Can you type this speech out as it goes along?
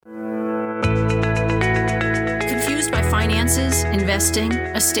finances, investing,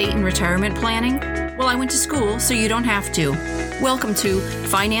 estate and retirement planning? Well, I went to school, so you don't have to. Welcome to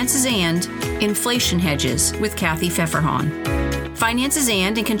Finances and Inflation Hedges with Kathy Pfefferhahn. Finances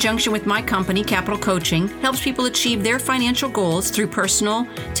and, in conjunction with my company, Capital Coaching, helps people achieve their financial goals through personal,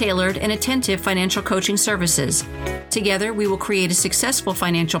 tailored, and attentive financial coaching services. Together, we will create a successful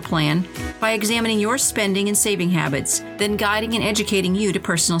financial plan by examining your spending and saving habits, then guiding and educating you to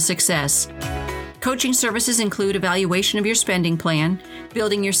personal success. Coaching services include evaluation of your spending plan,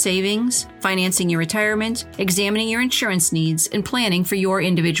 building your savings, financing your retirement, examining your insurance needs, and planning for your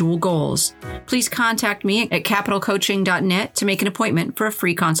individual goals. Please contact me at capitalcoaching.net to make an appointment for a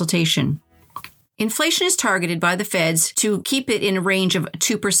free consultation. Inflation is targeted by the feds to keep it in a range of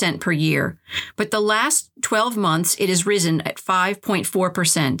 2% per year, but the last 12 months it has risen at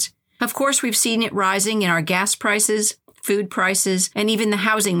 5.4%. Of course, we've seen it rising in our gas prices, food prices, and even the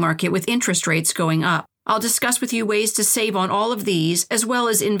housing market with interest rates going up. I'll discuss with you ways to save on all of these, as well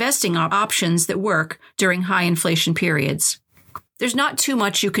as investing options that work during high inflation periods. There's not too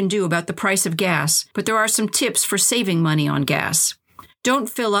much you can do about the price of gas, but there are some tips for saving money on gas. Don't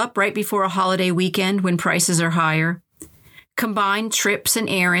fill up right before a holiday weekend when prices are higher. Combine trips and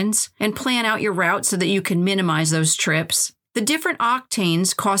errands, and plan out your route so that you can minimize those trips. The different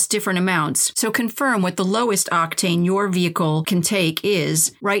octanes cost different amounts, so confirm what the lowest octane your vehicle can take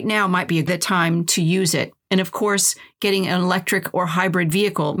is. Right now might be the time to use it. And of course, getting an electric or hybrid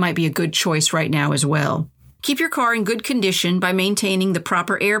vehicle might be a good choice right now as well. Keep your car in good condition by maintaining the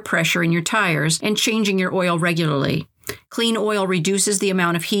proper air pressure in your tires and changing your oil regularly. Clean oil reduces the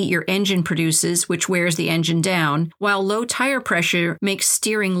amount of heat your engine produces, which wears the engine down, while low tire pressure makes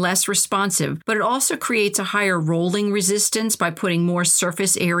steering less responsive, but it also creates a higher rolling resistance by putting more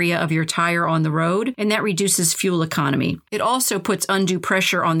surface area of your tire on the road, and that reduces fuel economy. It also puts undue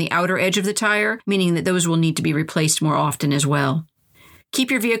pressure on the outer edge of the tire, meaning that those will need to be replaced more often as well. Keep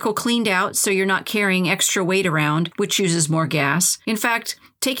your vehicle cleaned out so you're not carrying extra weight around, which uses more gas. In fact,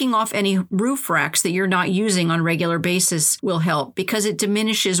 taking off any roof racks that you're not using on a regular basis will help because it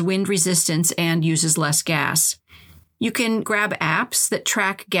diminishes wind resistance and uses less gas. You can grab apps that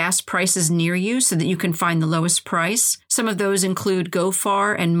track gas prices near you so that you can find the lowest price. Some of those include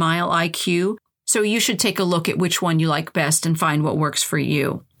GoFar and MileIQ, so you should take a look at which one you like best and find what works for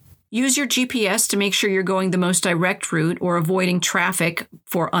you. Use your GPS to make sure you're going the most direct route or avoiding traffic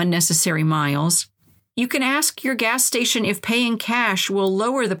for unnecessary miles. You can ask your gas station if paying cash will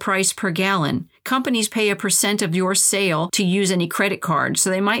lower the price per gallon. Companies pay a % of your sale to use any credit card, so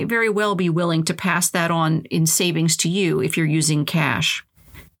they might very well be willing to pass that on in savings to you if you're using cash.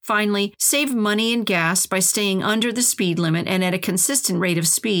 Finally, save money and gas by staying under the speed limit and at a consistent rate of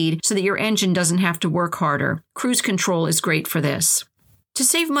speed so that your engine doesn't have to work harder. Cruise control is great for this. To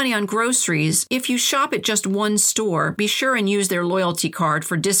save money on groceries, if you shop at just one store, be sure and use their loyalty card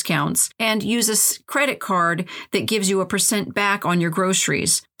for discounts and use a credit card that gives you a % back on your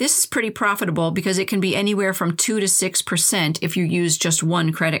groceries. This is pretty profitable because it can be anywhere from 2 to 6% if you use just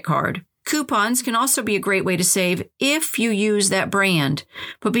one credit card. Coupons can also be a great way to save if you use that brand,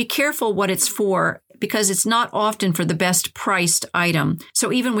 but be careful what it's for because it's not often for the best priced item.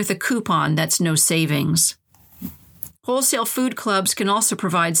 So even with a coupon, that's no savings. Wholesale food clubs can also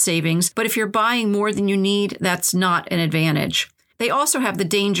provide savings, but if you're buying more than you need, that's not an advantage. They also have the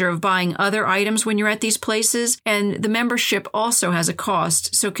danger of buying other items when you're at these places, and the membership also has a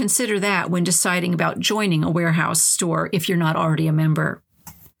cost, so consider that when deciding about joining a warehouse store if you're not already a member.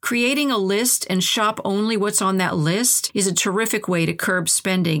 Creating a list and shop only what's on that list is a terrific way to curb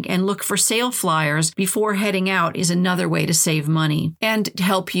spending, and look for sale flyers before heading out is another way to save money and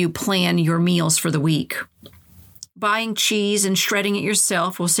help you plan your meals for the week. Buying cheese and shredding it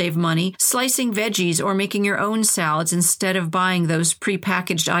yourself will save money. Slicing veggies or making your own salads instead of buying those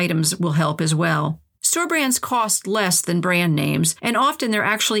prepackaged items will help as well. Store brands cost less than brand names, and often they're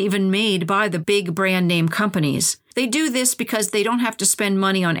actually even made by the big brand name companies. They do this because they don't have to spend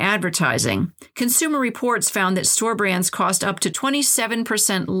money on advertising. Consumer Reports found that store brands cost up to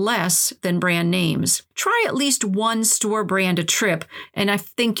 27% less than brand names. Try at least one store brand a trip, and I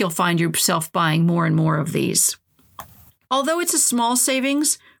think you'll find yourself buying more and more of these. Although it's a small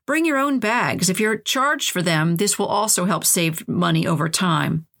savings, bring your own bags. If you're charged for them, this will also help save money over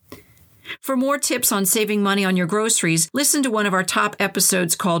time. For more tips on saving money on your groceries, listen to one of our top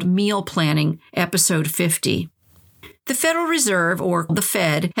episodes called Meal Planning, episode 50. The Federal Reserve, or the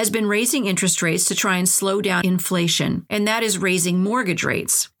Fed, has been raising interest rates to try and slow down inflation, and that is raising mortgage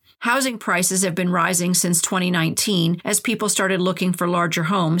rates. Housing prices have been rising since 2019 as people started looking for larger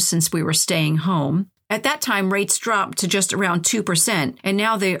homes since we were staying home. At that time, rates dropped to just around 2%, and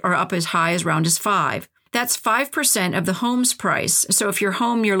now they are up as high as around 5%. That's 5% of the home's price. So if your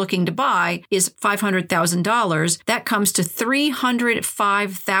home you're looking to buy is $500,000, that comes to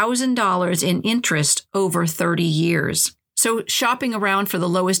 $305,000 in interest over 30 years. So shopping around for the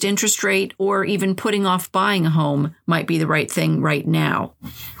lowest interest rate or even putting off buying a home might be the right thing right now.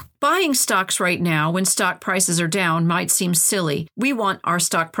 Buying stocks right now when stock prices are down might seem silly. We want our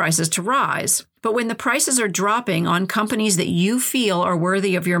stock prices to rise. But when the prices are dropping on companies that you feel are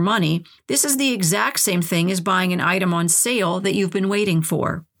worthy of your money, this is the exact same thing as buying an item on sale that you've been waiting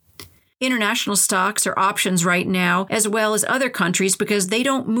for. International stocks are options right now, as well as other countries, because they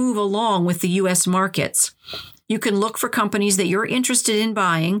don't move along with the U.S. markets. You can look for companies that you're interested in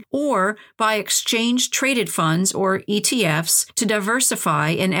buying or buy exchange-traded funds or ETFs to diversify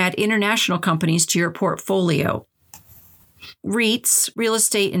and add international companies to your portfolio. REITs, real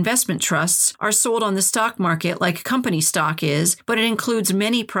estate investment trusts, are sold on the stock market like company stock is, but it includes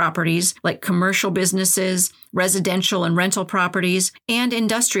many properties like commercial businesses, residential and rental properties, and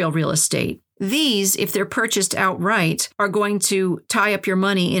industrial real estate. These, if they're purchased outright, are going to tie up your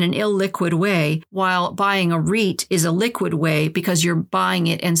money in an illiquid way, while buying a REIT is a liquid way because you're buying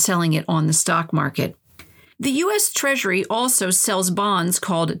it and selling it on the stock market. The U.S. Treasury also sells bonds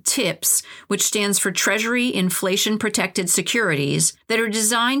called TIPS, which stands for Treasury Inflation Protected Securities, that are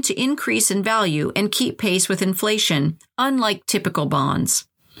designed to increase in value and keep pace with inflation, unlike typical bonds.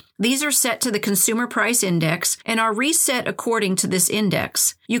 These are set to the Consumer Price Index and are reset according to this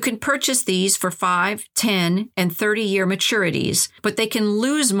index. You can purchase these for 5, 10, and 30-year maturities, but they can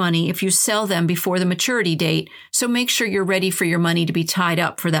lose money if you sell them before the maturity date, so make sure you're ready for your money to be tied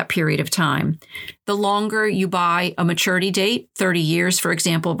up for that period of time. The longer you buy a maturity date, 30 years, for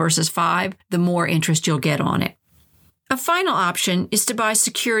example, versus 5, the more interest you'll get on it. A final option is to buy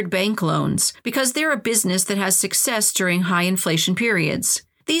secured bank loans, because they're a business that has success during high inflation periods.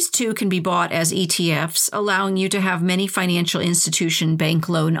 These too can be bought as ETFs, allowing you to have many financial institution bank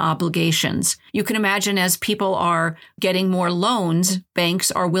loan obligations. You can imagine as people are getting more loans,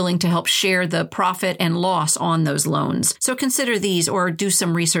 banks are willing to help share the profit and loss on those loans. So consider these or do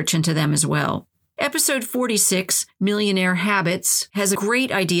some research into them as well. Episode 46, Millionaire Habits, has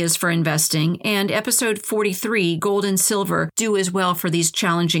great ideas for investing, and episode 43, Gold and Silver, do as well for these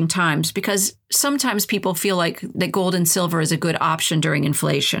challenging times, because sometimes people feel like that gold and silver is a good option during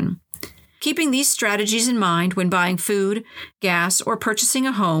inflation. Keeping these strategies in mind when buying food, gas, or purchasing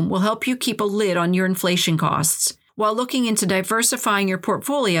a home will help you keep a lid on your inflation costs, while looking into diversifying your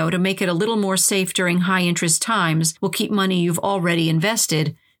portfolio to make it a little more safe during high-interest times will keep money you've already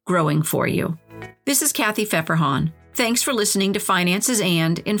invested growing for you. This is Kathy Pfefferhahn. Thanks for listening to Finances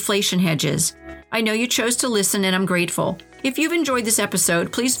and Inflation Hedges. I know you chose to listen, and I'm grateful. If you've enjoyed this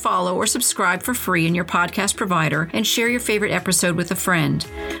episode, please follow or subscribe for free in your podcast provider and share your favorite episode with a friend.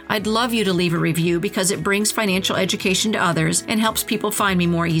 I'd love you to leave a review because it brings financial education to others and helps people find me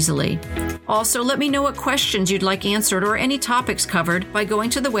more easily. Also, let me know what questions you'd like answered or any topics covered by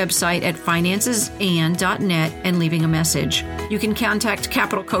going to the website at financesand.net and leaving a message. You can contact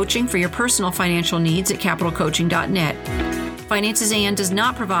Capital Coaching for your personal financial needs at capitalcoaching.net. Finances and does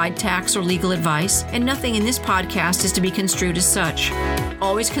not provide tax or legal advice, and nothing in this podcast is to be construed as such.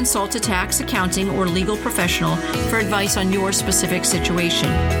 Always consult a tax, accounting, or legal professional for advice on your specific situation.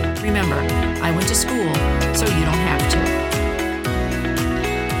 Remember, I went to school, so you don't have to.